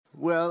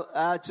Well,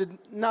 it's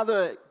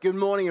another good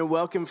morning and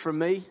welcome from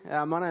me.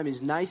 My name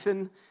is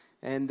Nathan,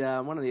 and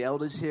one of the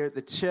elders here at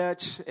the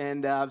church,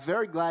 and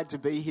very glad to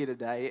be here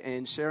today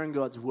and sharing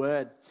God's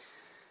Word.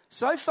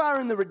 So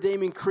far in the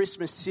Redeeming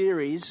Christmas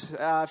series,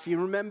 if you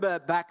remember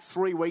back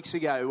 3 weeks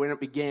ago when it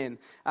began,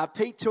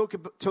 Pete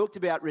talked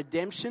about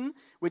redemption,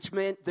 which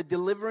meant the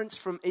deliverance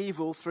from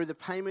evil through the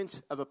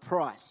payment of a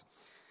price.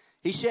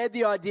 He shared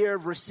the idea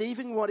of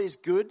receiving what is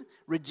good,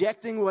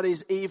 rejecting what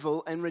is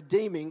evil, and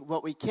redeeming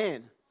what we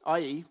can,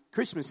 i.e.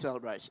 Christmas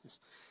celebrations.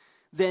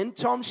 Then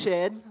Tom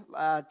shared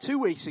 2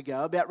 weeks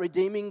ago about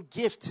redeeming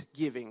gift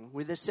giving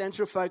with a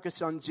central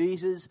focus on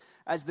Jesus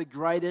as the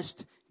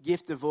greatest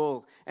gift of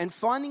all and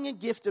finding a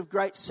gift of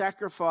great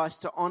sacrifice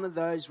to honour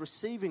those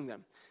receiving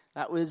them.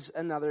 That was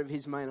another of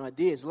his main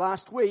ideas.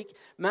 Last week,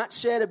 Matt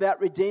shared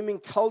about redeeming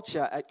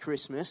culture at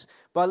Christmas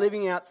by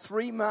living out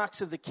 3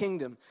 marks of the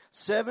kingdom: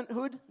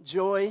 servanthood,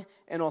 joy,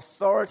 and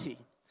authority.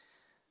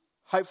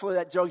 Hopefully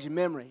that jogs your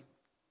memory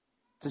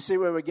to see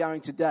where we're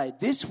going today.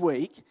 This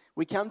week,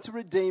 we come to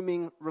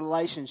redeeming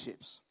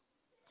relationships.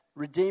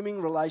 Redeeming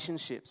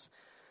relationships.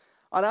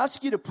 I'd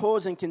ask you to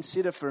pause and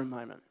consider for a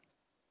moment.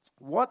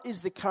 What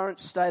is the current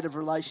state of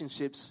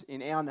relationships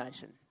in our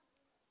nation?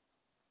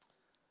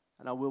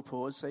 And I will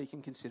pause so you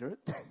can consider it.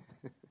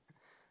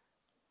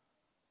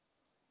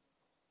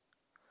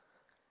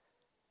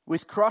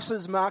 With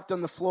crosses marked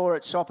on the floor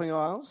at shopping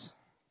aisles,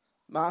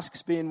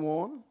 masks being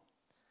worn,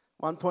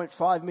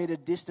 1.5 metre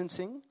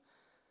distancing,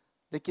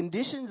 the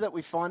conditions that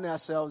we find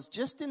ourselves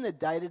just in the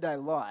day-to-day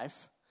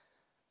life,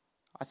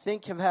 I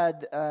think have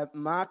had a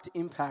marked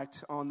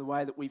impact on the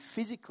way that we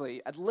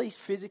physically, at least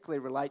physically,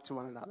 relate to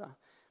one another,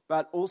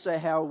 but also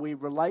how we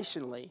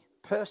relationally,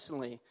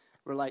 personally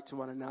relate to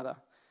one another.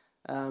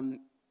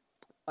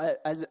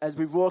 As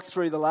we've walked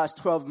through the last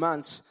 12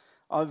 months,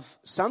 I've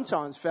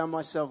sometimes found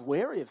myself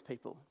wary of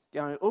people,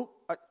 going,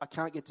 I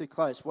can't get too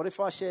close. What if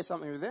I share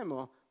something with them,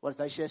 or what if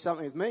they share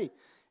something with me?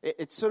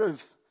 It sort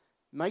of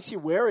makes you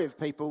wary of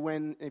people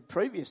when,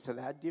 previous to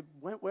that, you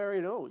weren't wary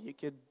at all. You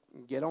could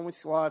get on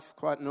with life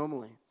quite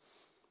normally.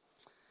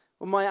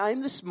 Well, my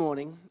aim this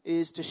morning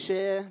is to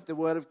share the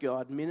Word of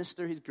God,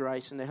 minister His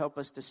grace, and to help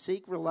us to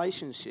seek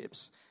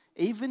relationships,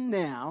 even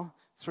now,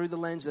 through the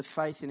lens of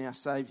faith in our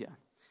Saviour.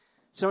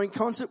 So in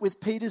concert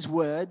with Peter's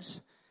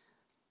words,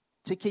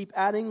 to keep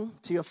adding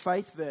to your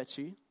faith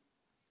virtue,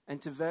 and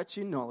to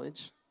virtue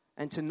knowledge,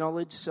 and to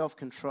knowledge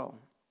self-control.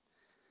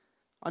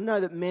 I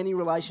know that many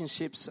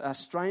relationships are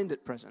strained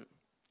at present,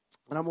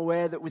 and I'm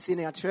aware that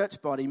within our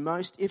church body,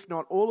 most, if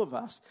not all of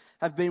us,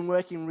 have been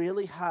working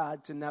really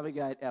hard to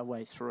navigate our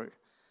way through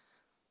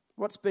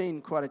what's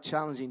been quite a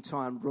challenging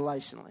time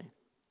relationally.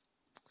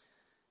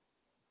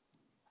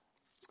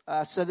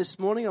 So this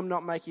morning, I'm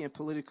not making a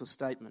political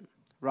statement.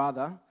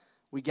 Rather,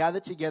 we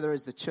gather together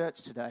as the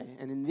church today,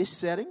 and in this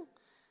setting,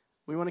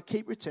 we want to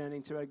keep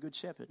returning to our Good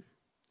Shepherd.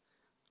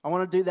 I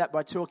want to do that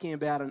by talking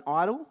about an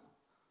idol,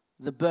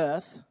 the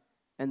birth,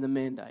 and the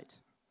mandate.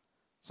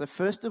 So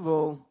first of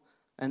all,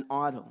 an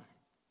idol.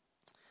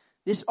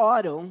 This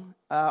idol,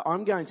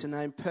 I'm going to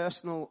name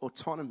personal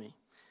autonomy.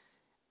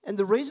 And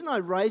the reason I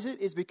raise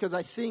it is because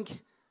I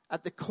think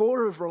at the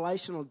core of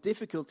relational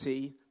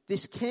difficulty,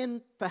 this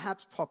can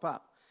perhaps pop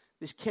up.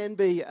 This can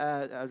be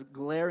a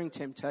glaring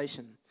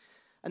temptation.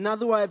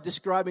 Another way of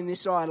describing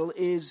this idol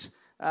is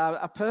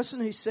a person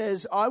who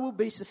says, I will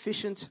be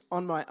sufficient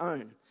on my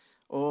own,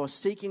 or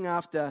seeking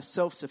after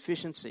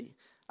self-sufficiency,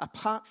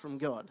 apart from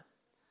God.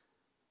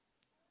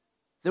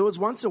 There was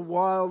once a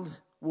wild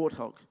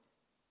warthog,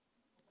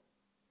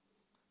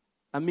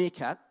 a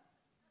meerkat,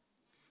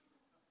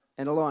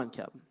 and a lion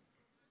cub.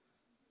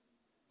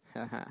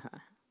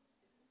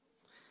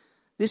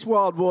 This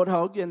wild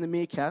warthog and the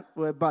meerkat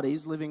were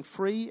buddies living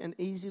free and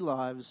easy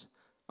lives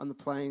on the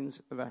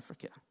plains of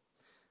Africa.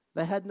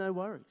 They had no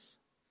worries.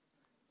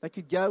 They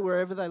could go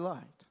wherever they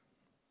liked.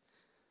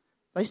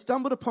 They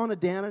stumbled upon a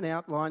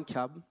down-and-out lion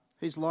cub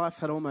whose life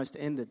had almost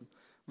ended.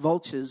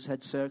 Vultures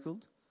had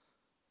circled.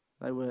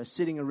 They were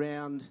sitting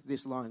around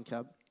this lion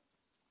cub.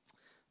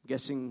 I'm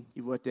guessing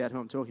you've worked out who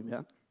I'm talking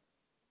about.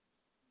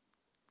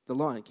 The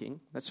Lion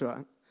King, that's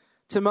right.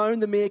 Timon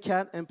the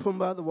meerkat and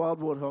Pumbaa the wild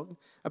warthog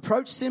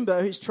approached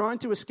Simba, who's trying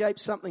to escape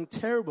something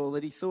terrible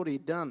that he thought he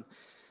had done.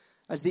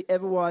 As the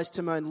ever-wise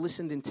Timon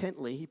listened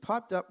intently, he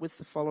piped up with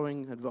the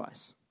following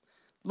advice.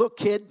 Look,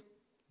 kid,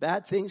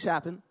 bad things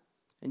happen,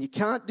 and you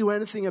can't do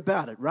anything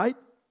about it, right?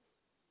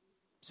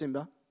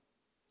 Simba,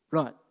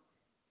 right.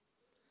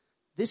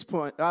 This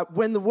point,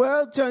 when the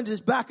world turns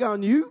its back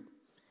on you,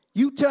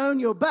 you turn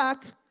your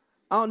back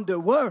on the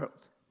world.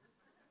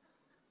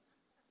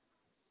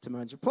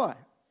 Timon's reply.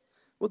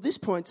 Well, at this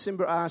point,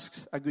 Simba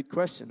asks a good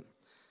question.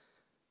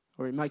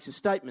 Or he makes a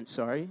statement,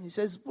 sorry. He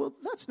says, well,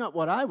 that's not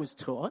what I was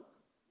taught.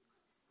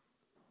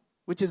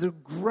 Which is a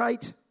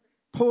great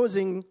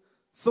pausing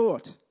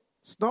thought.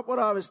 It's not what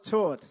I was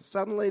taught.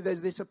 Suddenly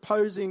there's this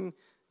opposing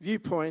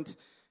viewpoint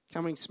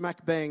coming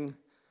smack bang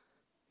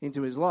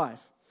into his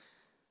life.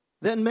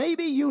 Then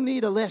maybe you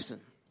need a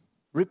lesson.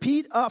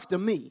 Repeat after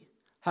me.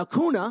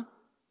 Hakuna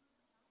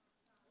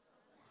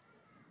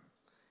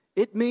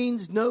It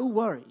means no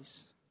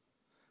worries.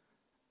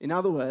 In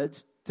other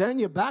words, turn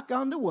your back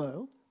on the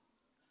world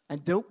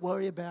and don't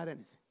worry about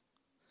anything.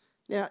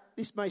 Now,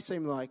 this may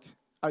seem like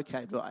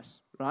okay advice,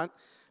 right?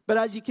 But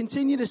as you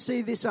continue to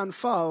see this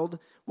unfold,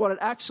 what it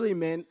actually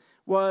meant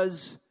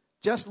was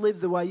just live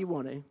the way you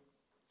want to,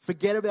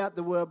 forget about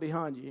the world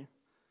behind you,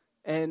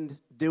 and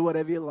do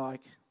whatever you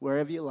like,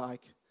 wherever you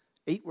like,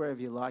 eat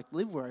wherever you like,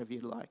 live wherever you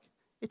like.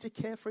 It's a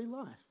carefree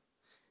life.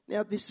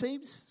 Now, this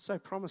seems so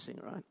promising,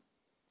 right?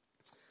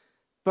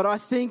 But I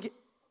think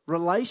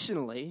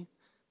relationally,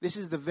 this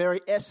is the very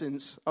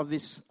essence of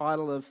this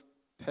idol of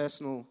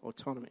personal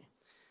autonomy.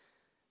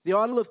 The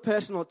idol of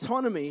personal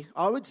autonomy,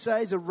 I would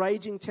say, is a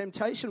raging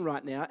temptation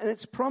right now, and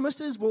its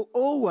promises will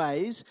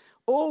always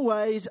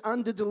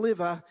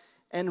underdeliver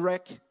and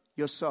wreck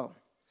your soul.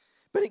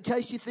 But in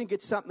case you think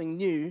it's something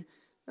new,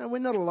 no, we're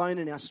not alone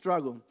in our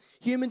struggle.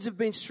 Humans have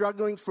been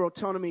struggling for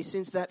autonomy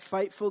since that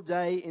fateful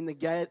day in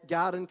the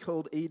garden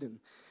called Eden.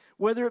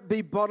 Whether it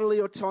be bodily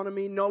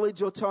autonomy,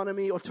 knowledge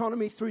autonomy,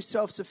 autonomy through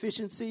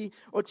self-sufficiency,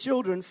 or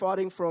children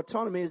fighting for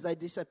autonomy as they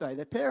disobey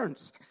their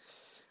parents.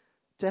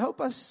 To help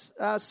us,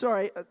 as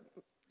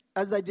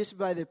they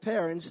disobey their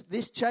parents,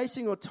 this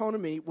chasing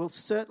autonomy will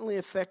certainly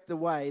affect the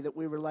way that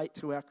we relate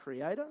to our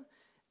Creator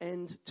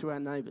and to our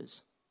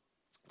neighbours.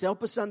 To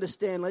help us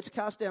understand, let's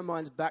cast our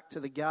minds back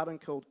to the garden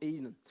called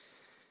Eden.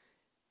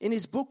 In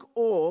his book,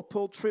 Awe,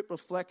 Paul Tripp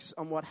reflects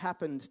on what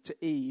happened to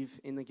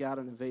Eve in the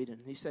Garden of Eden.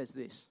 He says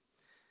this: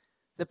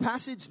 the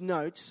passage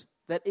notes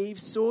that Eve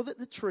saw that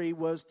the tree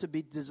was to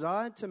be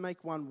desired to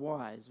make one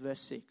wise,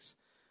 verse 6.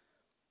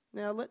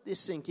 Now let this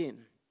sink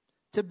in.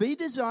 To be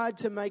desired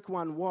to make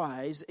one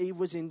wise, Eve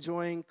was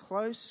enjoying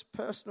close,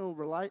 personal,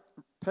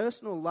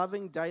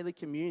 loving daily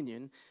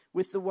communion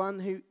with the one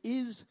who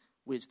is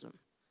wisdom.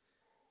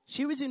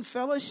 She was in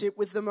fellowship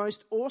with the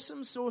most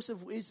awesome source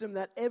of wisdom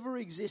that ever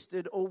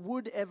existed or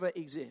would ever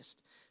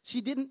exist.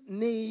 She didn't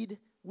need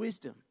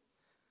wisdom.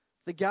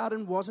 The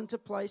garden wasn't a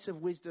place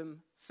of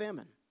wisdom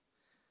famine.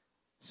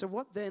 So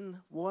what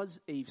then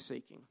was Eve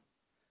seeking?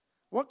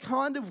 What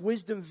kind of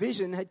wisdom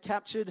vision had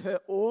captured her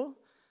awe?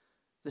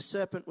 The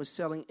serpent was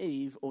selling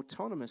Eve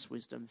autonomous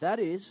wisdom. That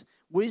is,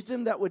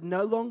 wisdom that would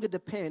no longer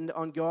depend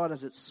on God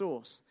as its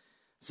source.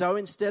 So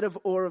instead of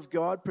awe of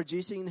God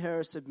producing in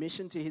her a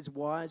submission to his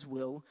wise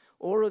will,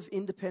 awe of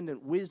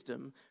independent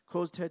wisdom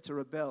caused her to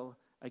rebel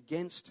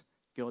against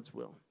God's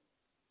will.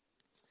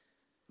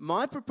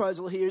 My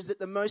proposal here is that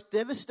the most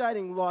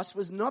devastating loss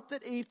was not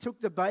that Eve took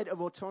the bait of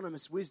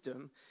autonomous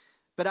wisdom,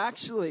 but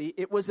actually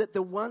it was that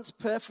the once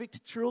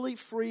perfect, truly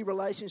free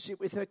relationship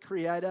with her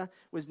Creator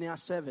was now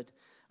severed.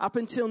 Up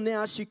until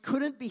now, she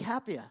couldn't be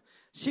happier.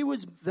 She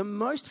was the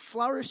most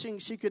flourishing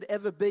she could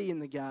ever be in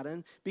the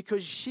garden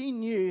because she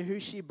knew who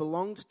she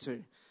belonged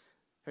to,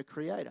 her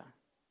Creator.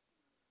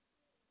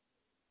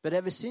 But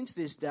ever since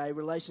this day,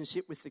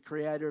 relationship with the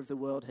Creator of the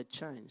world had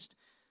changed.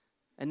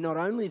 And not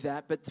only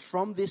that, but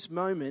from this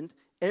moment,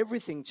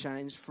 everything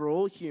changed for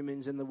all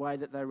humans in the way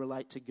that they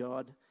relate to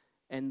God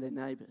and their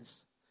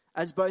neighbours.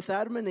 As both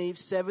Adam and Eve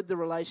severed the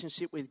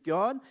relationship with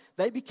God,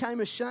 they became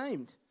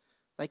ashamed.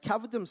 They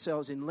covered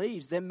themselves in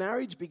leaves. Their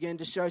marriage began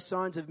to show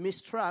signs of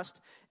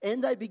mistrust,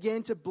 and they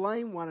began to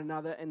blame one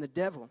another and the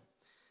devil.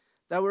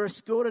 They were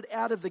escorted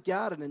out of the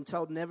garden and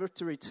told never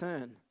to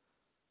return.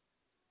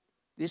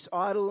 This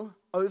idol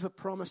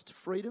overpromised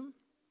freedom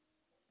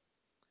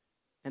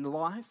and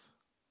life,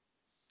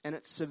 and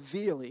it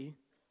severely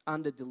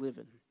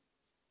underdelivered.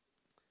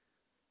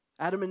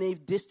 Adam and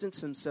Eve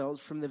distanced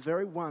themselves from the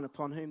very one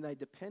upon whom they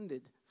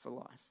depended for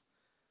life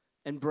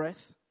and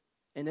breath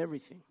and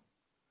everything.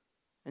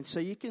 And so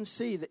you can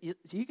see that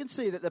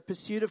the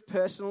pursuit of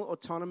personal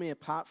autonomy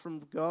apart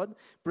from God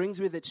brings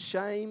with it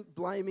shame,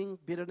 blaming,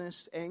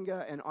 bitterness,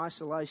 anger, and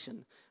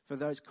isolation for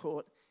those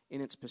caught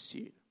in its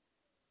pursuit.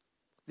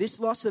 This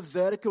loss of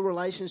vertical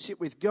relationship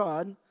with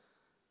God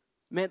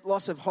meant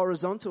loss of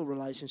horizontal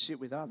relationship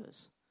with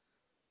others.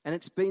 And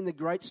it's been the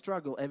great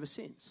struggle ever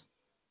since,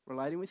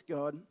 relating with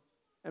God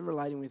and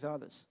relating with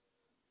others.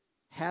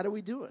 How do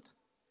we do it?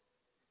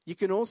 You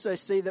can also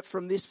see that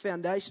from this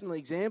foundational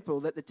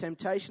example that the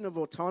temptation of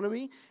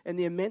autonomy and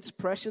the immense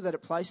pressure that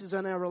it places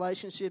on our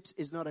relationships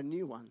is not a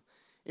new one.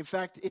 In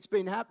fact, it's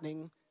been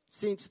happening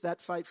since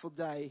that fateful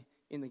day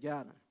in the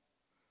garden.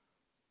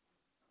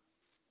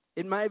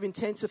 It may have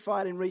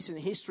intensified in recent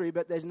history,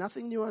 but there's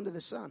nothing new under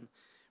the sun.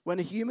 When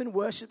a human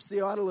worships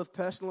the idol of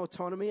personal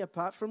autonomy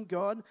apart from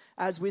God,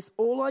 as with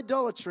all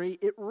idolatry,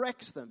 it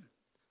wrecks them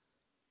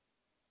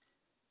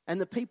and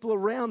the people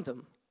around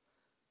them.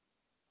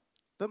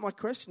 But my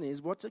question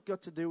is, what's it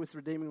got to do with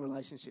redeeming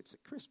relationships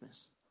at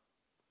Christmas?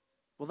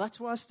 Well, that's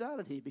why I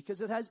started here,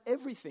 because it has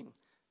everything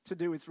to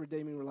do with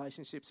redeeming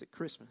relationships at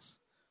Christmas.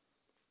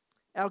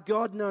 Our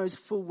God knows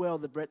full well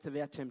the breadth of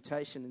our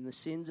temptation and the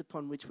sins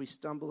upon which we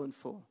stumble and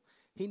fall.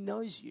 He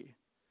knows you.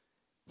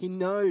 He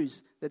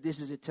knows that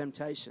this is a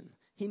temptation.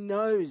 He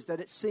knows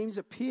that it seems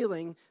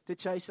appealing to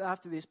chase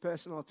after this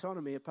personal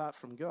autonomy apart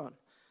from God.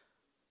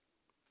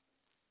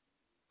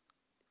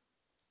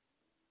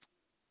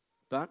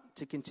 But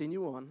to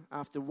continue on,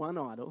 after one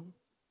idol,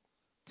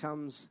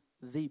 comes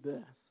the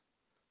birth.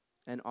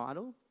 An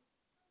idol,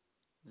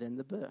 then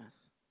the birth.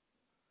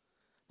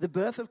 The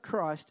birth of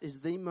Christ is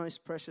the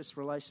most precious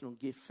relational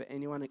gift for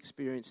anyone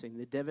experiencing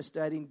the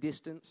devastating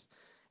distance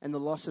and the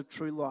loss of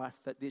true life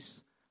that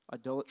this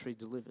idolatry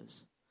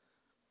delivers.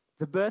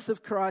 The birth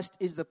of Christ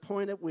is the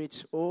point at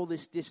which all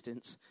this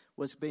distance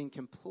was being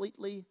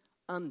completely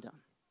undone.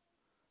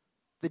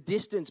 The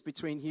distance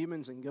between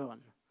humans and God,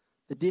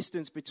 the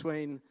distance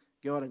between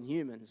God and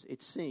humans,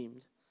 it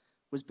seemed,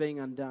 was being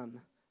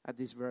undone at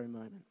this very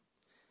moment.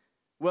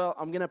 Well,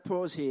 I'm going to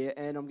pause here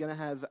and I'm going to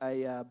have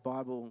a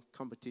Bible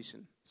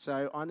competition.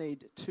 So I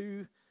need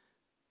 2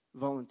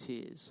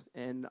 volunteers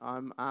and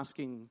I'm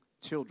asking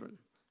children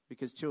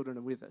because children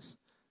are with us.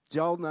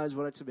 Joel knows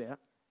what it's about.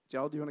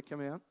 Joel, do you want to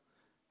come out?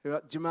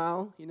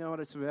 Jamal, you know what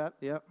it's about?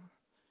 Yep.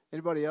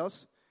 Anybody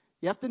else?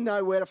 You have to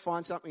know where to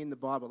find something in the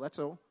Bible, that's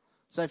all.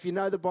 So if you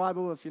know the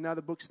Bible, if you know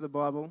the books of the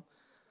Bible,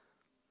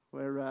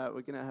 we're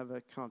going to have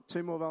a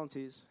 2 more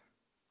volunteers.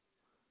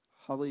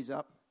 Holly's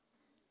up.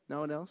 No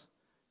one else?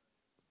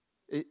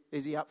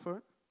 Is he up for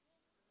it?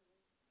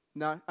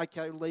 No?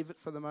 Okay, we'll leave it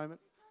for the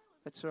moment.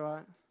 That's all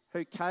right.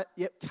 Who?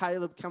 Yep,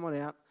 Caleb, come on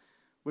out.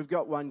 We've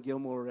got one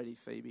Gilmore already,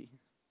 Phoebe.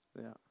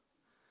 Yeah.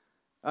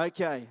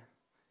 Okay.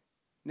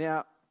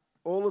 Now,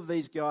 all of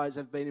these guys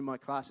have been in my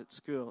class at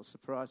school.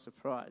 Surprise,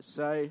 surprise.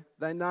 So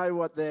they know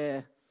what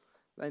they're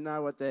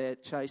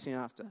chasing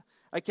after.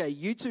 Okay,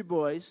 you 2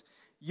 boys,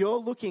 you're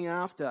looking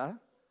after,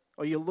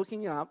 or you're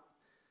looking up,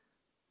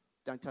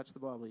 don't touch the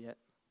Bible yet,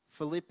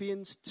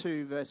 Philippians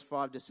 2, verse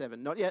 5 to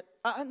 7. Not yet.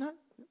 No,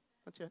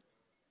 not yet.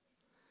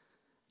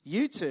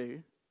 You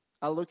 2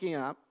 are looking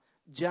up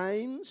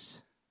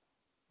James,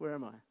 where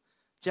am I?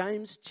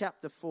 James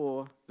chapter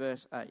 4,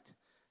 verse 8.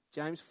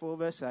 James 4,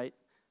 verse 8,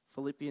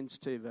 Philippians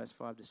 2, verse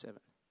 5 to 7.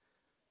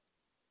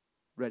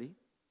 Ready?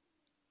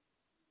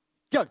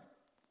 Go!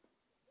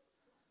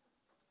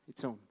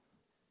 It's on.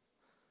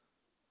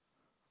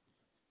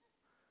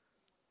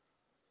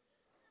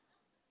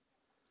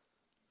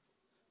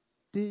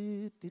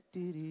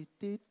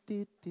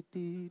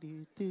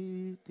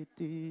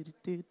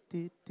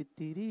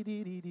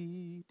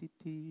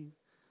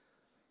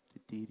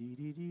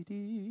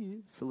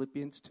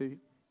 Philippians 2,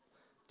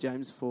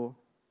 James 4.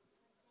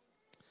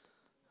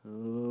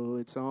 Oh,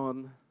 it's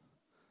on.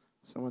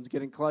 Someone's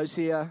getting close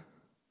here.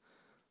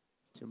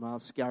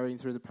 Jamal's scurrying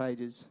through the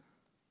pages.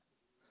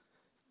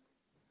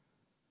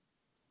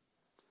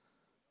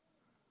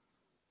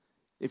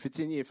 If it's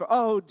in year 4.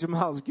 Oh,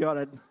 Jamal's got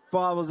it.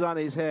 Bible's on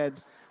his head.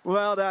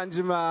 Well done,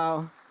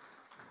 Jamal.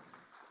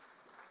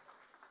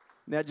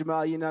 Now,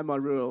 Jamal, you know my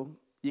rule.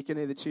 You can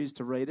either choose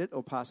to read it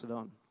or pass it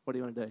on. What do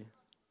you want to do?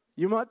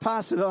 You might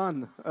pass it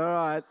on. All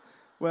right.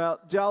 Well,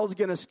 Joel's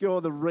going to score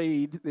the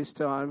read this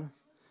time.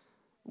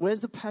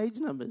 Where's the page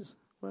numbers?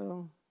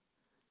 Well,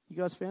 you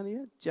guys found it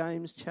yet?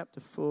 James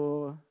chapter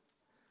 4.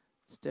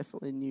 It's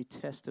definitely New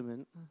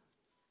Testament.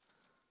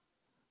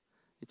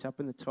 It's up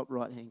in the top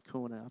right-hand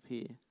corner up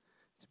here.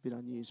 It's a bit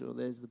unusual.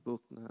 There's the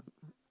book. No.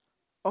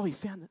 Oh, you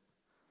found it.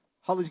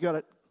 Holly's got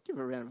it. Give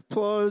her a round of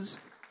applause.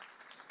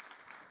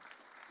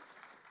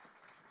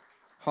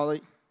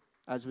 Holly,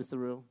 as with the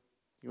rule,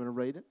 you want to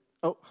read it?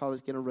 Oh,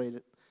 Holly's going to read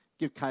it.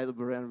 Give Caleb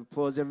a round of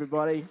applause,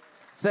 everybody.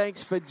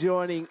 Thanks for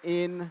joining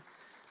in.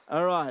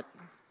 All right.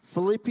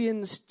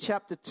 Philippians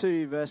chapter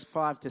 2, verse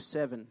 5 to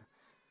 7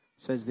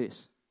 says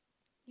this.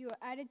 Your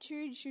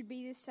attitude should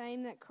be the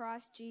same that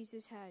Christ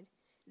Jesus had.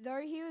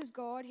 Though he was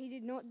God, he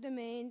did not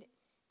demand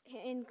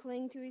and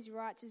cling to his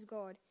rights as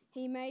God.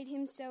 He made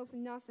himself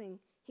nothing.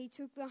 He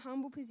took the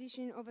humble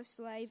position of a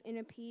slave and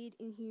appeared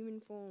in human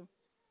form.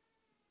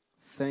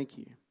 Thank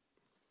you.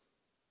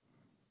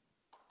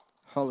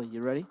 Holly,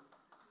 you ready?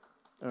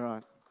 All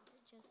right.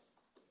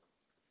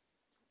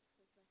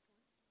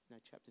 No,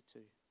 chapter 2.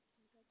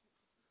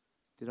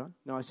 Did I?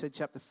 No, I said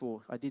chapter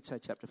 4. I did say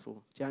chapter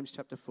 4. James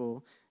chapter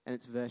 4, and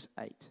it's verse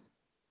 8.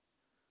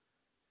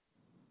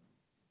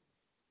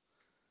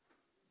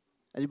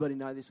 Anybody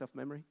know this off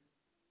memory?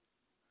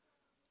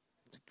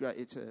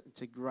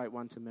 It's a great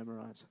one to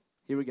memorize.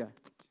 Here we go.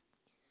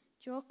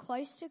 Draw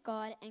close to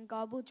God, and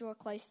God will draw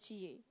close to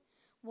you.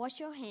 Wash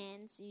your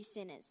hands, you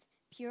sinners.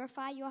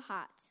 Purify your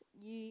hearts,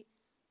 you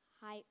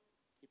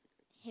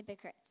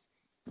hypocrites.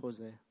 Pause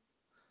there.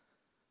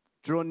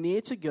 Draw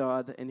near to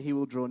God, and he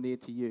will draw near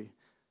to you.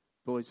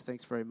 Boys,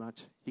 thanks very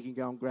much. You can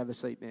go and grab a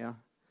seat now.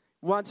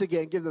 Once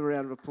again, give them a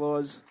round of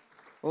applause.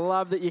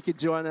 Love that you could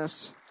join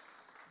us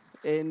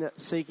in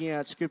seeking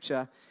out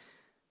Scripture.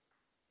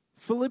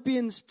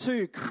 Philippians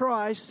 2,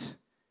 Christ,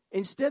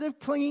 instead of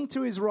clinging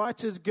to his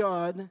rights as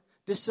God,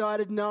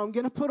 decided, no, I'm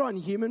going to put on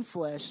human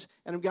flesh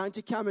and I'm going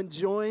to come and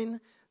join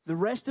the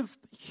rest of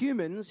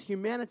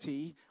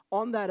humanity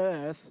on that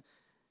earth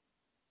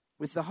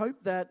with the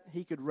hope that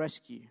he could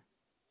rescue,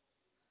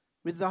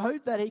 with the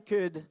hope that he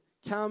could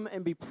come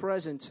and be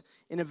present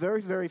in a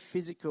very, very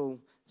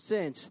physical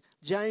sense.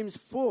 James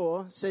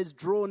 4 says,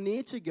 draw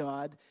near to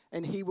God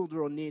and he will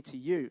draw near to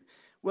you.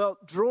 Well,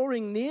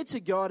 drawing near to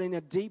God in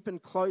a deep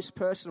and close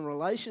personal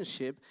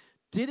relationship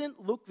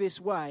didn't look this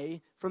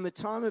way from the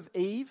time of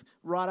Eve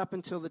right up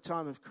until the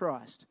time of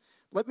Christ.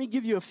 Let me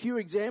give you a few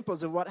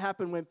examples of what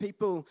happened when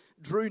people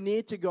drew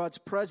near to God's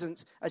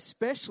presence,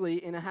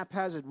 especially in a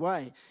haphazard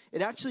way.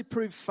 It actually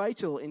proved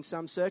fatal in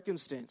some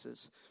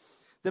circumstances.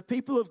 The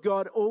people of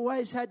God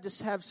always had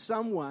to have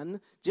someone,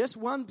 just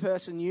one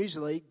person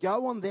usually,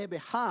 go on their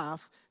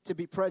behalf to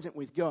be present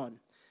with God.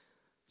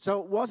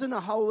 So it wasn't a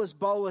holus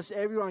bolus,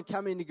 everyone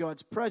come into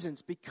God's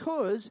presence,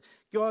 because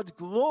God's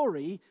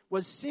glory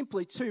was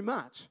simply too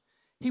much.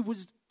 He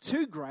was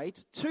too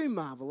great, too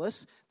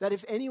marvelous, that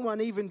if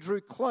anyone even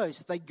drew close,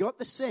 they got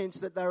the sense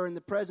that they were in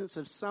the presence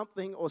of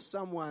something or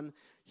someone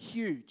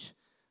huge,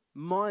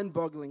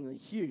 mind-bogglingly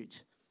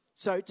huge.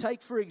 So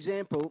take, for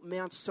example,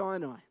 Mount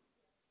Sinai.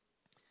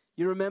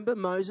 You remember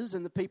Moses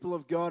and the people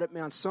of God at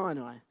Mount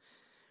Sinai.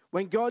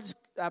 When God's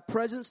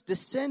presence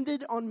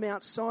descended on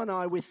Mount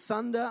Sinai with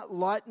thunder,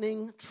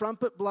 lightning,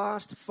 trumpet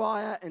blast,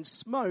 fire, and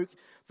smoke,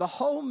 the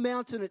whole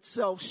mountain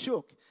itself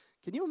shook.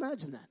 Can you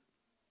imagine that?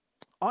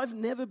 I've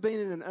never been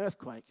in an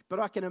earthquake, but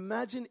I can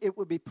imagine it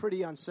would be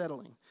pretty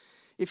unsettling.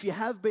 If you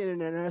have been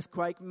in an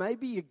earthquake,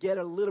 maybe you get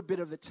a little bit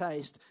of the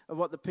taste of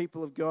what the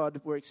people of God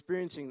were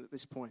experiencing at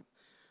this point.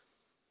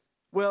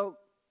 Well,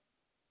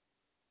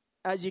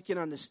 as you can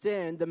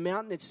understand, the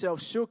mountain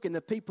itself shook and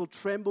the people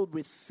trembled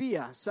with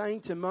fear,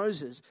 saying to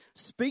Moses,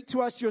 "Speak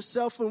to us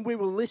yourself and we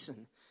will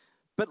listen,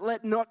 but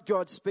let not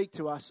God speak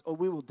to us or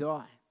we will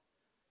die."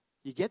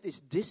 You get this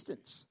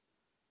distance.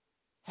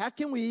 How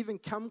can we even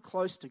come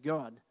close to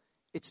God?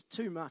 It's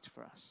too much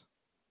for us.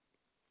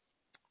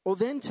 Or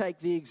then take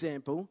the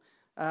example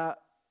of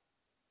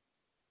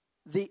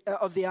the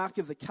Ark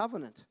of the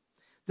Covenant,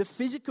 the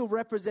physical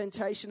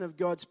representation of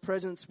God's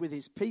presence with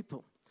his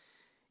people.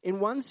 In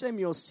 1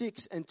 Samuel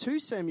 6 and 2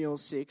 Samuel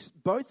 6,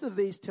 both of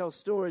these tell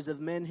stories of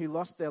men who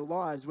lost their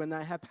lives when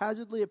they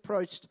haphazardly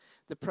approached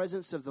the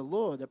presence of the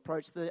Lord,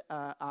 approached the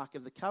Ark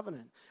of the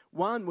Covenant.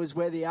 One was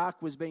where the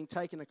ark was being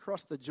taken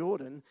across the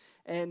Jordan,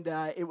 and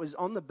it was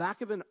on the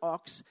back of an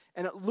ox,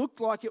 and it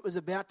looked like it was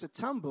about to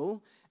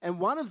tumble,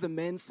 and one of the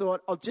men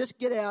thought, "I'll just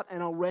get out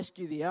and I'll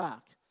rescue the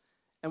ark."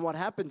 And what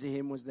happened to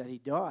him was that he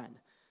died.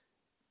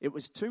 It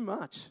was too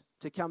much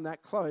to come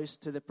that close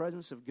to the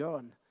presence of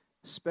God,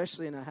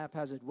 especially in a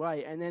haphazard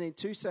way. And then in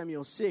 2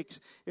 Samuel 6,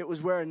 it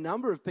was where a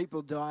number of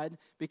people died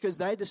because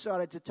they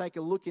decided to take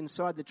a look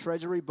inside the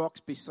treasury box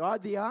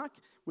beside the ark,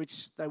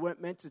 which they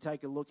weren't meant to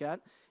take a look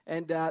at.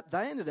 And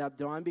they ended up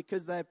dying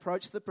because they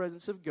approached the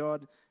presence of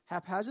God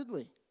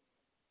haphazardly.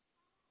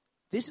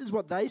 This is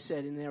what they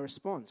said in their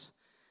response.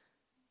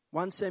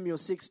 1 Samuel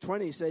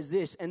 6:20 says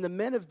this, "And the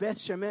men of Beth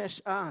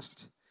Shemesh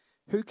asked,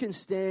 'Who can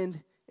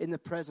stand in the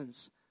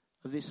presence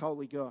of this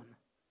holy God?'"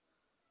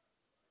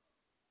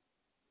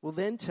 We'll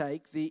then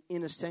take the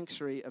inner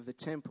sanctuary of the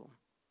temple.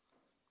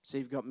 So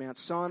you've got Mount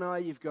Sinai,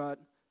 you've got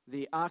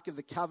the Ark of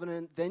the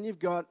Covenant, then you've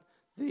got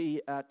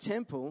the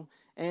temple,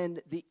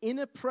 and the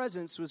inner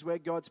presence was where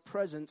God's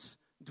presence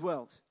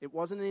dwelt. It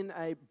wasn't in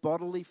a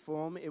bodily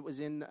form, it was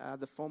in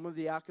the form of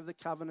the Ark of the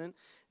Covenant,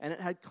 and it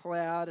had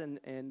cloud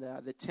and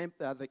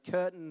the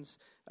curtains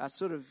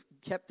sort of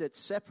kept it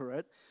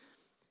separate.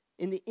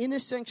 In the inner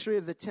sanctuary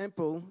of the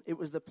temple, it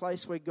was the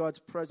place where God's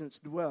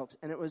presence dwelt,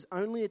 and it was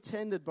only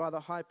attended by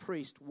the high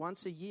priest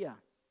once a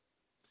year,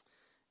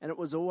 and it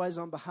was always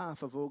on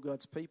behalf of all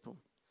God's people.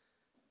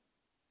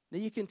 Now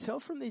you can tell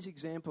from these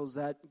examples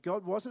that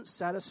God wasn't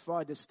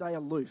satisfied to stay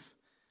aloof.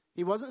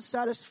 He wasn't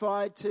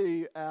satisfied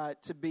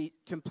to be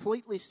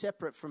completely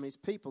separate from his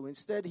people.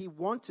 Instead, he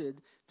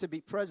wanted to be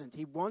present.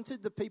 He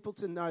wanted the people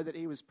to know that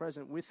he was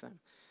present with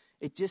them.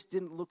 It just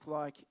didn't look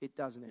like it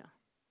does now.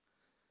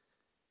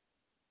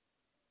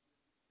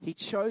 He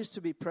chose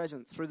to be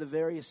present through the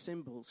various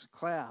symbols,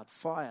 cloud,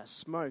 fire,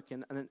 smoke,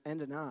 and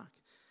an ark.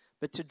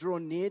 But to draw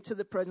near to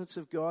the presence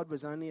of God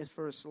was only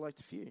for a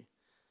select few.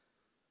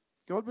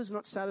 God was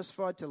not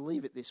satisfied to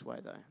leave it this way,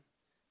 though.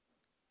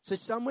 So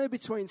somewhere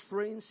between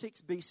 3 and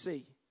 6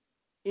 BC,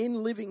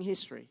 in living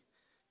history,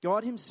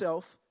 God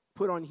himself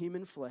put on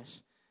human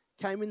flesh,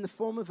 came in the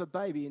form of a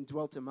baby and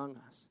dwelt among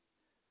us.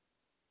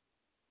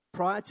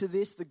 Prior to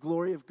this, the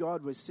glory of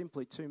God was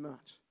simply too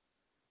much.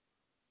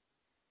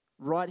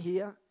 Right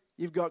here,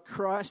 you've got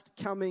Christ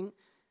coming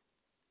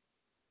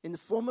in the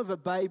form of a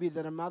baby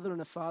that a mother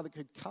and a father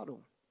could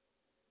cuddle,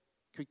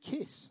 could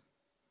kiss,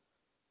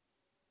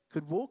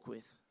 could walk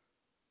with,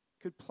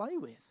 could play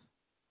with,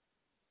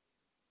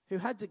 who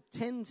had to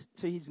tend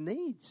to his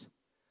needs.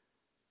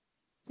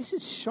 This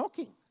is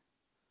shocking.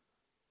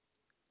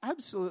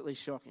 Absolutely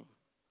shocking.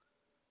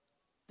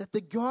 That the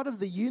God of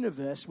the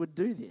universe would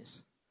do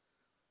this.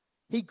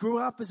 He grew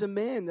up as a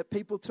man that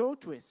people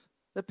talked with,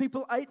 that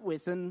people ate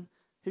with, and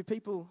who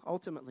people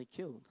ultimately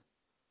killed.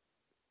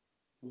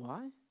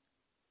 Why?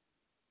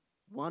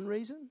 One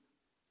reason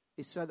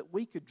is so that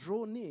we could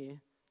draw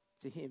near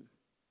to him.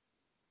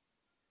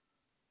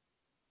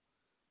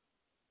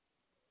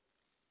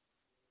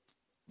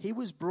 He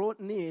was brought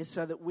near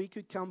so that we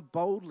could come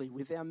boldly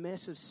with our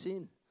mess of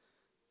sin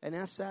and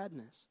our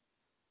sadness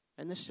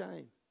and the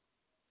shame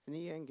and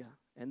the anger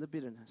and the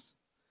bitterness.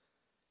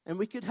 And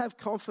we could have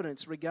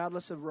confidence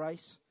regardless of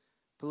race,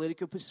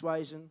 political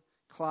persuasion,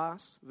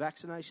 class,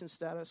 vaccination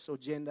status, or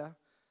gender,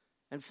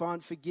 and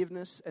find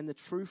forgiveness and the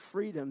true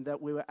freedom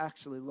that we were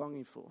actually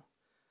longing for.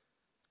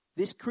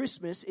 This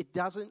Christmas, it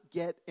doesn't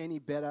get any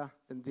better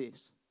than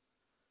this.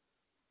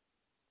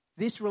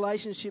 This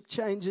relationship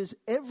changes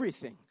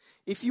everything.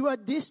 If you are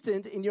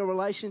distant in your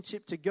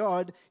relationship to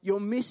God, you're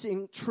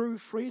missing true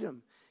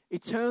freedom,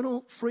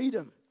 eternal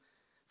freedom,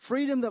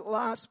 freedom that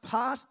lasts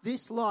past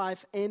this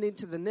life and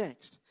into the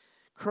next.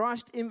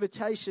 Christ's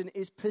invitation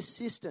is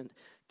persistent.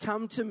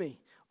 Come to me,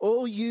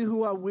 all you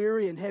who are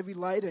weary and heavy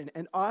laden,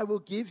 and I will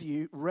give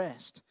you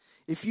rest.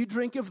 If you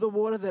drink of the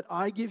water that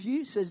I give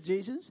you, says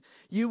Jesus,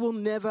 you will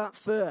never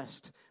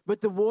thirst.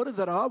 But the water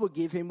that I will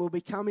give him will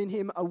become in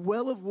him a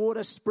well of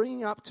water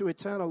springing up to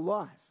eternal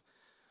life.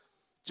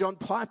 John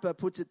Piper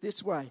puts it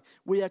this way: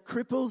 we are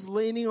cripples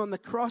leaning on the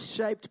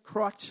cross-shaped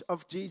crutch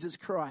of Jesus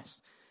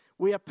Christ.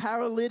 We are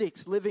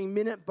paralytics living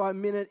minute by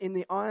minute in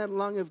the iron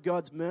lung of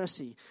God's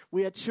mercy.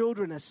 We are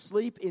children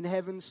asleep in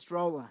heaven's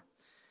stroller.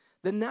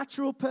 The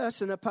natural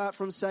person, apart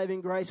from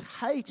saving grace,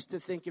 hates to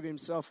think of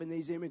himself in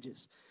these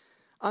images.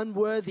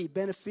 Unworthy,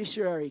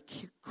 beneficiary,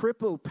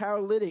 crippled,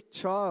 paralytic,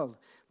 child.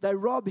 They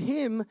rob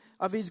him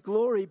of his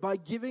glory by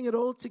giving it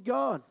all to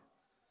God.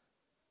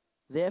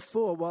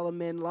 Therefore, while a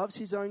man loves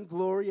his own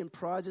glory and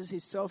prizes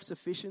his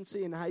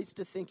self-sufficiency and hates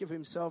to think of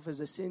himself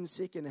as a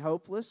sin-sick and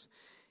helpless,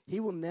 he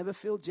will never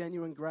feel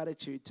genuine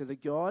gratitude to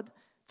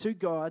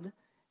God,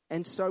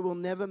 and so will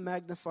never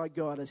magnify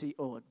God as he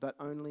ought, but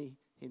only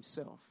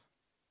himself.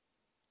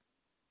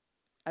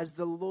 As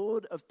the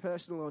Lord of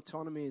personal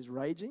autonomy is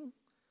raging,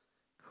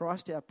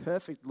 Christ, our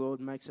perfect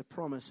Lord, makes a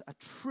promise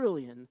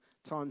 1,000,000,000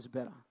 times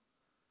better.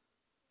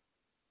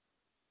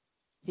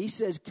 He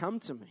says, come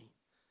to me,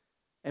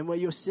 and where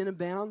your sin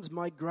abounds,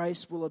 my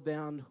grace will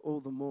abound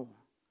all the more.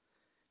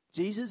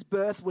 Jesus'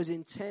 birth was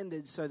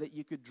intended so that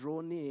you could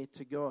draw near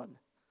to God.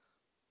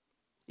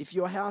 If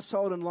your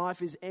household and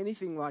life is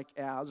anything like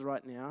ours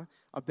right now,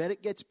 I bet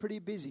it gets pretty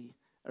busy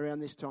around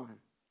this time.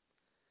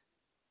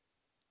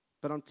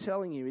 But I'm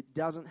telling you, it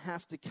doesn't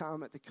have to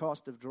come at the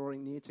cost of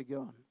drawing near to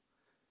God.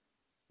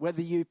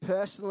 Whether you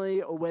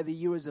personally or whether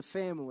you as a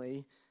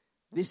family,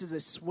 this is a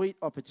sweet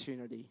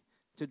opportunity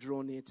to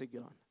draw near to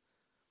God.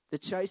 The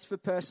chase for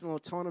personal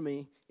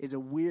autonomy is a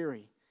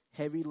weary,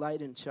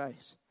 heavy-laden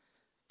chase.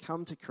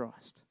 Come to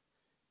Christ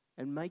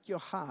and make your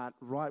heart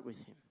right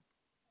with him.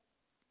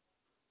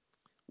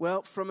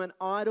 Well, from an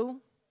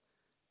idol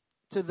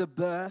to the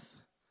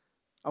birth,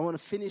 I want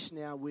to finish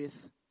now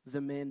with the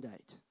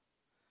mandate.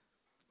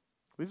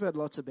 We've heard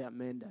lots about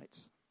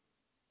mandates.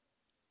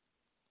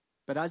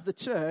 But as the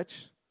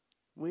church,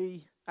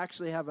 we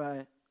actually have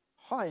a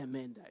higher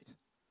mandate.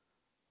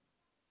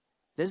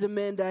 There's a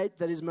mandate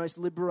that is most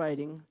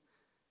liberating.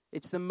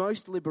 It's the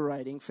most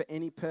liberating for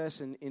any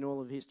person in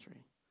all of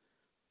history.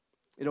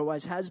 It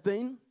always has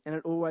been, and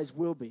it always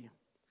will be.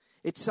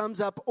 It sums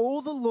up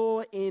all the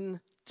law in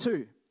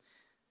two.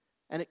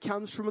 And it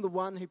comes from the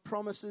one who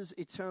promises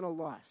eternal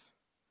life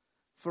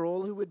for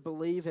all who would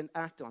believe and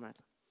act on it.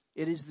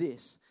 It is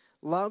this: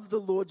 love the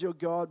Lord your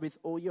God with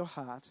all your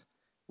heart,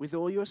 with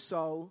all your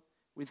soul,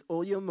 with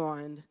all your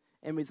mind,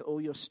 and with all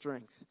your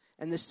strength.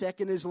 And the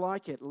second is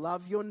like it: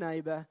 love your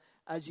neighbour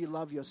as you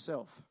love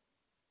yourself.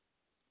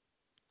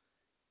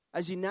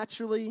 As you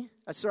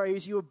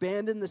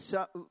abandon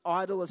the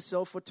idol of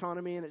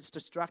self-autonomy and its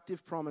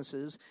destructive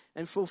promises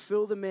and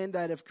fulfill the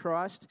mandate of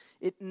Christ,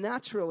 it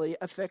naturally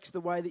affects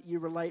the way that you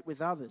relate with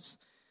others.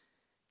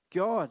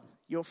 God,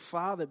 your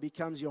Father,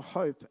 becomes your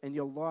hope and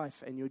your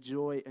life and your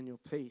joy and your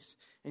peace.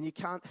 And you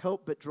can't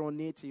help but draw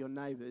near to your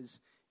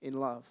neighbours in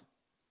love.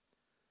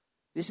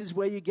 This is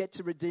where you get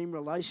to redeem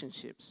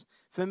relationships.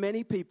 For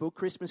many people,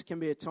 Christmas can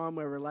be a time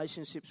where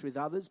relationships with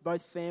others,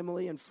 both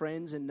family and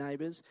friends and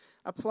neighbours,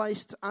 are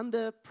placed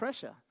under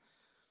pressure.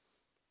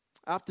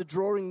 After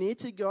drawing near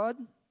to God,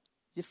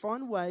 you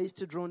find ways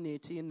to draw near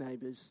to your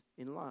neighbours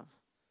in love.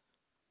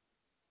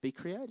 Be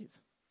creative.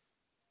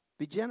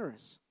 Be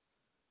generous.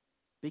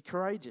 Be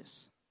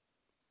courageous.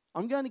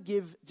 I'm going to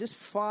give just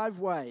 5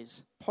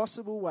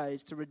 possible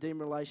ways to redeem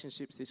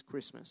relationships this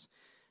Christmas.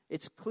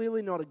 It's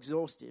clearly not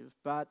exhaustive,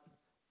 but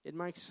it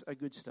makes a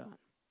good start.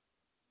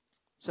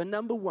 So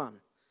number 1,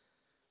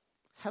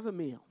 have a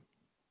meal.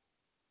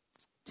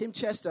 Tim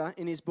Chester,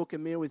 in his book A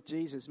Meal with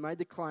Jesus, made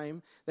the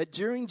claim that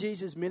during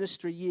Jesus'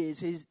 ministry years,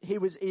 he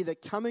was either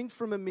coming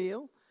from a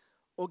meal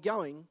or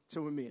going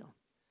to a meal.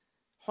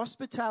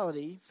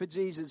 Hospitality for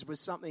Jesus was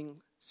something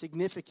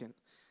significant.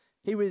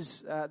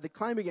 The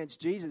claim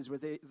against Jesus was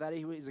that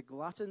he was a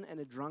glutton and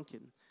a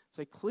drunkard.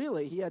 So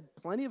clearly he had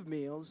plenty of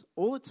meals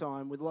all the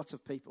time with lots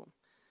of people.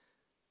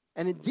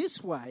 And in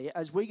this way,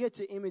 as we get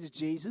to image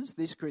Jesus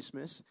this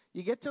Christmas,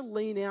 you get to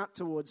lean out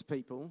towards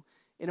people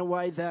in a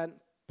way that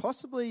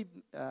possibly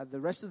the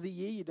rest of the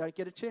year you don't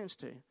get a chance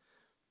to.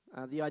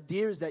 The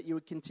idea is that you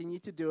would continue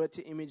to do it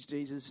to image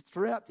Jesus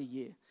throughout the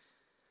year.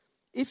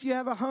 If you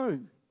have a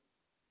home,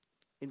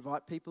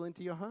 invite people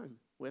into your home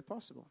where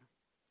possible.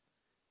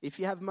 If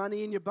you have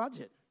money in your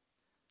budget,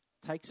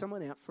 take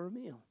someone out for a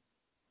meal.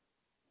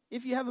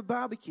 If you have a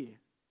barbecue,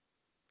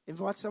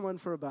 invite someone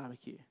for a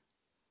barbecue.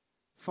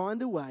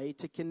 Find a way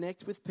to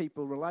connect with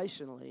people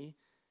relationally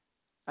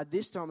at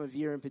this time of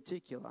year in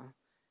particular,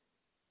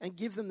 and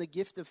give them the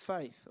gift of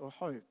faith or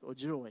hope or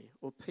joy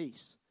or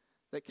peace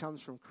that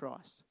comes from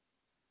Christ.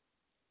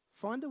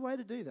 Find a way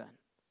to do that.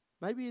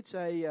 Maybe it's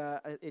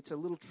a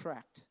little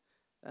tract.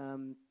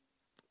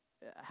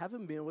 Have a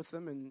meal with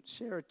them and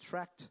share a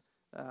tract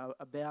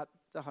about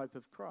the hope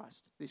of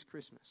Christ this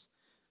Christmas.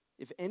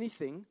 If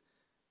anything,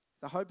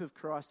 the hope of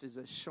Christ is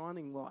a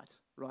shining light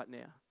right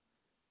now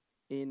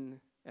in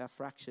our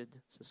fractured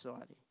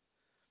society.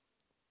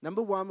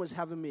 Number 1 was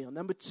have a meal.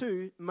 Number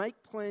 2,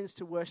 make plans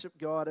to worship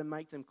God and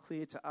make them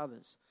clear to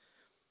others.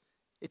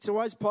 It's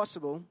always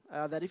possible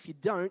that if you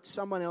don't,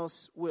 someone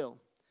else will.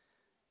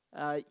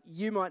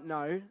 You might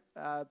know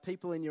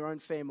people in your own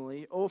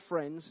family or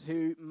friends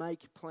who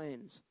make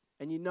plans.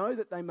 And you know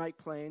that they make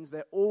plans.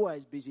 They're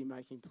always busy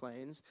making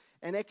plans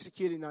and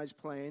executing those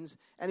plans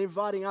and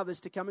inviting others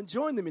to come and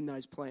join them in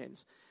those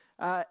plans.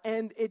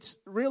 And it's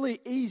really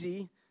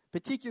easy,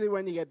 particularly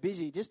when you get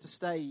busy, just to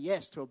say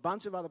yes to a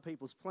bunch of other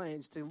people's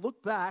plans, to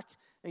look back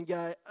and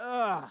go,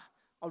 I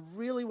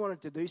really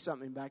wanted to do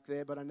something back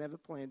there, but I never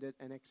planned it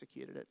and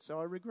executed it, so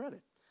I regret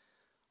it.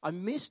 I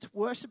missed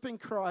worshiping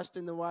Christ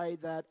in the way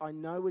that I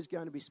know was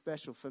going to be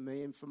special for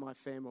me and for my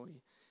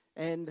family,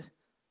 and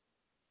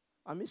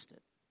I missed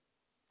it.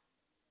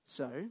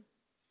 So,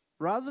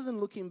 rather than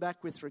looking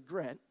back with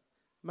regret,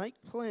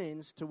 make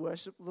plans to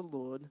worship the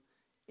Lord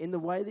in the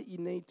way that you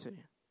need to.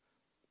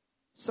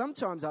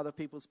 Sometimes other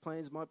people's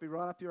plans might be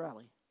right up your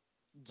alley.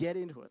 Get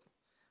into it.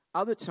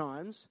 Other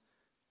times,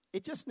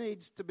 it just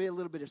needs to be a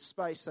little bit of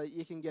space so that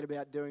you can get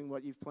about doing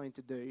what you've planned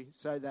to do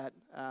so that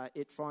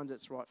it finds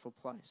its rightful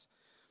place.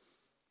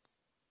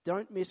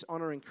 Don't miss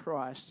honouring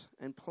Christ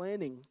and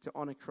planning to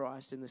honour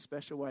Christ in the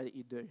special way that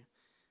you do.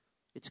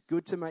 It's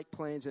good to make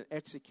plans and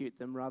execute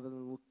them rather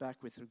than look back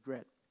with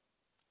regret.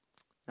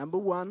 Number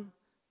 1,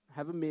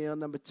 have a meal.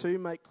 Number 2,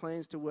 make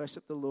plans to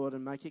worship the Lord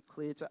and make it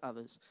clear to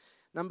others.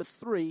 Number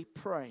 3,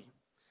 pray.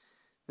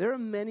 There are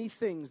many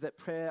things that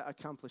prayer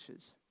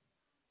accomplishes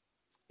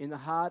in the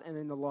heart and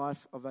in the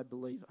life of a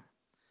believer.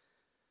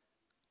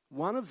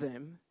 One of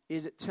them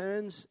is it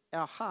turns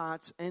our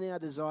hearts and our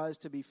desires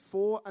to be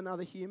for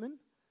another human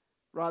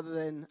rather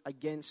than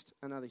against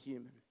another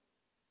human.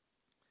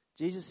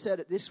 Jesus said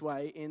it this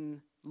way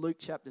in Luke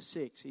chapter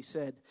 6. He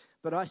said,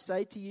 "But I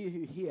say to you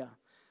who hear,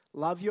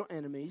 love your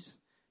enemies,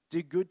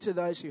 do good to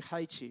those who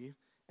hate you,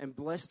 and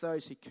bless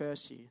those who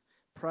curse you.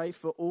 Pray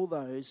for all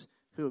those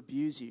who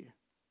abuse you."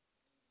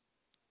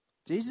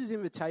 Jesus'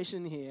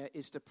 invitation here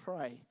is to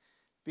pray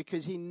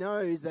because he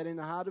knows that in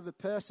the heart of a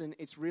person,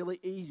 it's really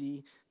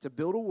easy to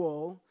build a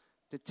wall,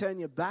 to turn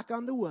your back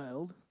on the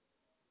world,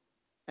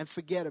 and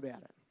forget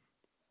about it.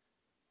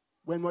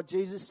 When what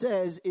Jesus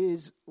says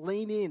is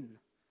lean in.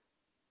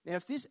 Now,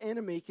 if this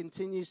enemy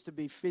continues to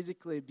be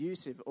physically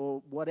abusive or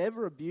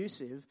whatever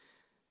abusive,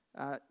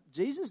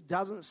 Jesus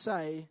doesn't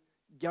say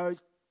go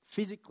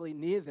physically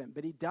near them,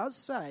 but he does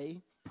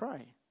say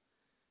pray.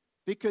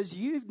 Because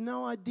you've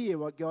no idea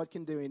what God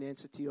can do in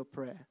answer to your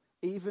prayer,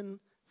 even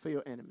for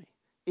your enemy,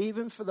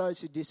 even for those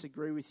who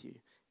disagree with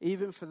you,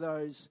 even for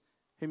those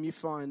whom you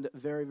find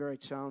very, very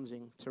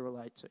challenging to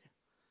relate to.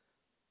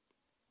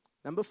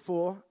 Number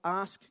 4,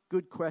 ask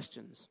good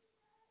questions.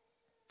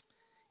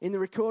 In the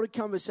recorded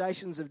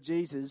conversations of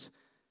Jesus,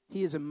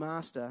 he is a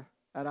master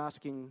at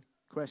asking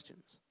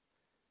questions.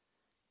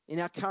 In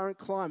our current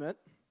climate,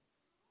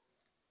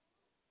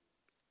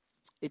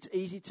 it's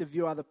easy to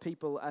view other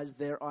people as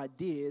their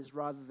ideas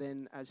rather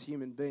than as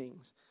human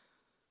beings,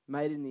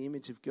 made in the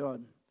image of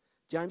God.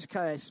 James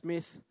K.A.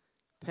 Smith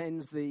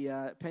pens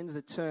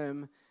the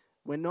term,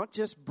 "We're not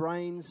just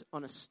brains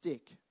on a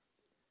stick."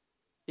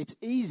 It's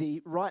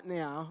easy right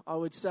now, I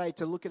would say,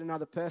 to look at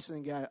another person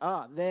and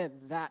go, they're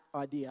that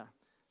idea,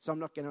 so I'm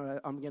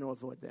going to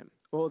avoid them.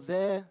 Or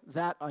they're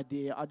that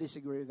idea, I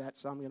disagree with that,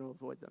 so I'm going to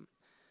avoid them.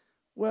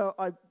 Well,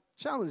 I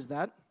challenge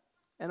that,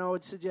 and I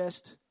would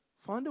suggest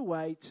find a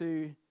way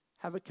to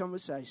have a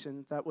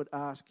conversation that would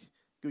ask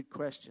good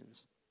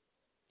questions.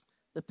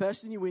 The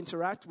person you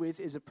interact with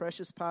is a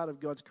precious part of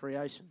God's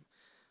creation.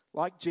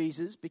 Like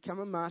Jesus, become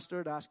a master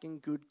at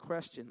asking good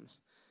questions.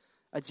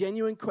 A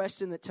genuine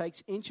question that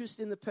takes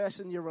interest in the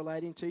person you're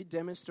relating to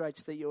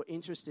demonstrates that you're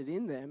interested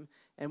in them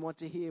and want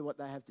to hear what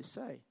they have to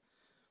say.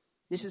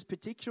 This is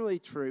particularly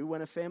true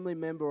when a family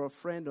member or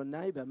friend or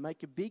neighbour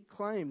make a big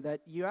claim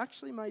that you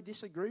actually may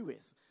disagree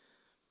with.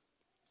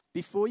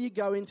 Before you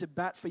go into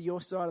bat for your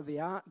side of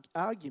the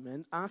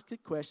argument, ask a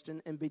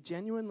question and be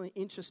genuinely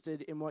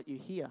interested in what you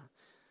hear.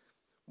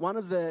 One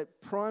of the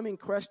priming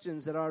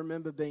questions that I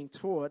remember being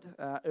taught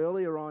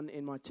earlier on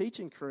in my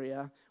teaching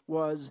career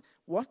was,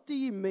 what do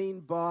you mean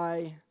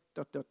by ...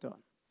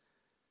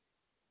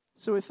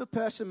 So if a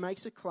person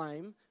makes a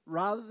claim,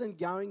 rather than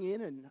going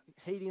in and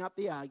heating up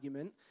the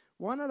argument,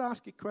 why not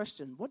ask a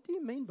question? What do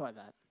you mean by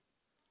that?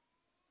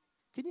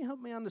 Can you help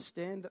me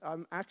understand?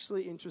 I'm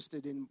actually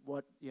interested in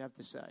what you have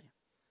to say.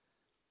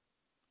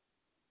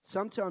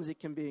 Sometimes it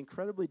can be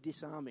incredibly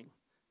disarming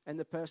and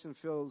the person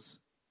feels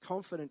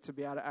confident to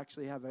be able to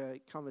actually have a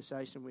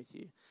conversation with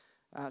you.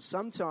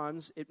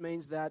 Sometimes it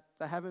means that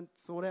they haven't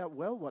thought out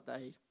well what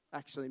they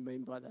actually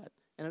mean by that,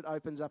 and it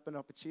opens up an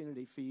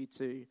opportunity for you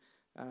to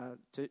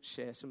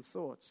share some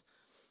thoughts.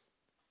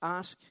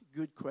 Ask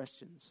good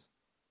questions.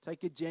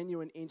 Take a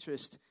genuine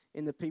interest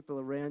in the people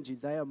around you.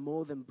 They are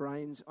more than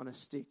brains on a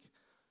stick.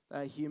 They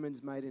are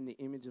humans made in the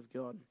image of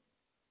God.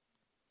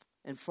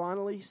 And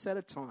finally, set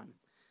a time.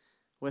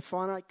 We're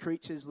finite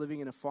creatures living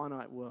in a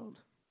finite world.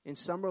 In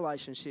some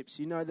relationships,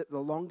 you know that the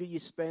longer you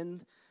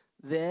spend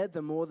there,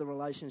 the more the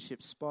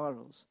relationship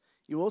spirals.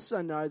 You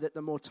also know that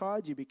the more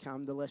tired you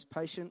become, the less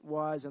patient,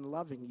 wise, and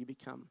loving you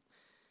become.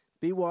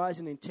 Be wise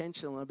and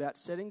intentional about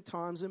setting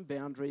times and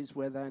boundaries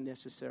where they are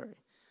necessary.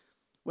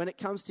 When it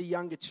comes to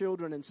younger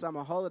children and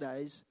summer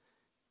holidays,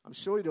 I'm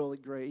sure you'd all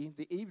agree,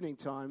 the evening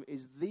time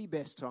is the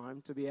best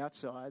time to be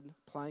outside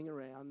playing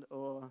around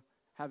or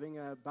having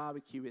a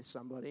barbecue with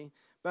somebody.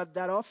 But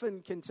that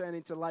often can turn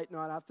into late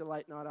night after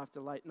late night after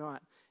late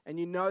night. And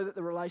you know that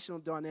the relational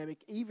dynamic,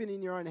 even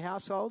in your own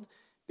household,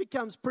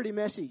 becomes pretty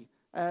messy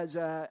as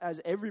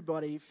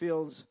everybody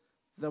feels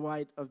the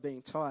weight of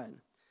being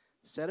tired.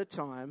 Set a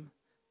time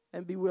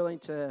and be willing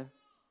to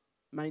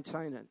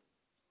maintain it.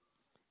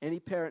 Any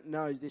parent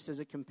knows this has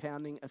a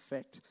compounding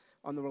effect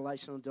on the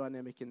relational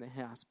dynamic in the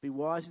house. Be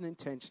wise and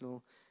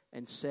intentional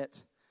and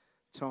set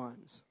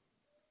times.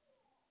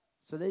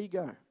 So there you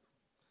go.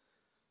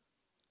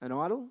 An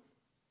idol,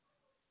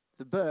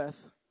 the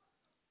birth,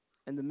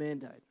 and the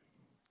mandate.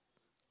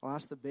 I'll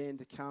ask the band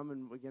to come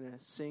and we're going to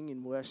sing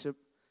in worship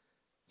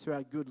to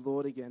our good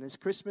Lord again. As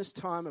Christmas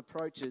time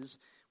approaches,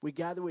 we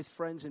gather with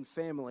friends and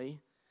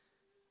family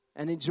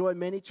and enjoy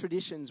many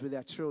traditions with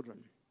our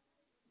children.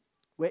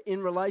 We're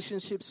in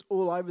relationships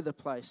all over the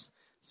place.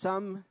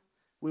 Some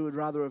we would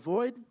rather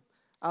avoid,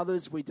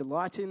 others we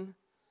delight in.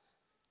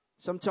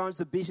 Sometimes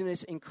the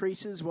busyness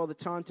increases while the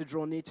time to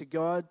draw near to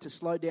God, to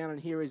slow down and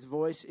hear His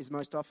voice is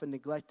most often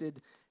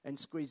neglected and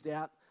squeezed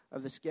out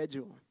of the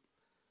schedule.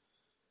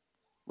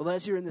 Well,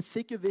 as you're in the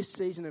thick of this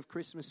season of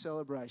Christmas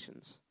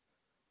celebrations,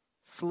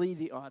 flee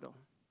the idol.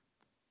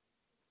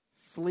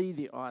 Flee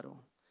the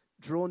idol.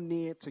 Draw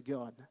near to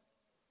God.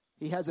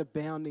 He has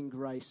abounding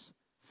grace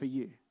for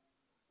you.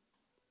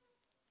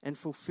 And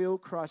fulfill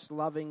Christ's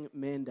loving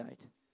mandate.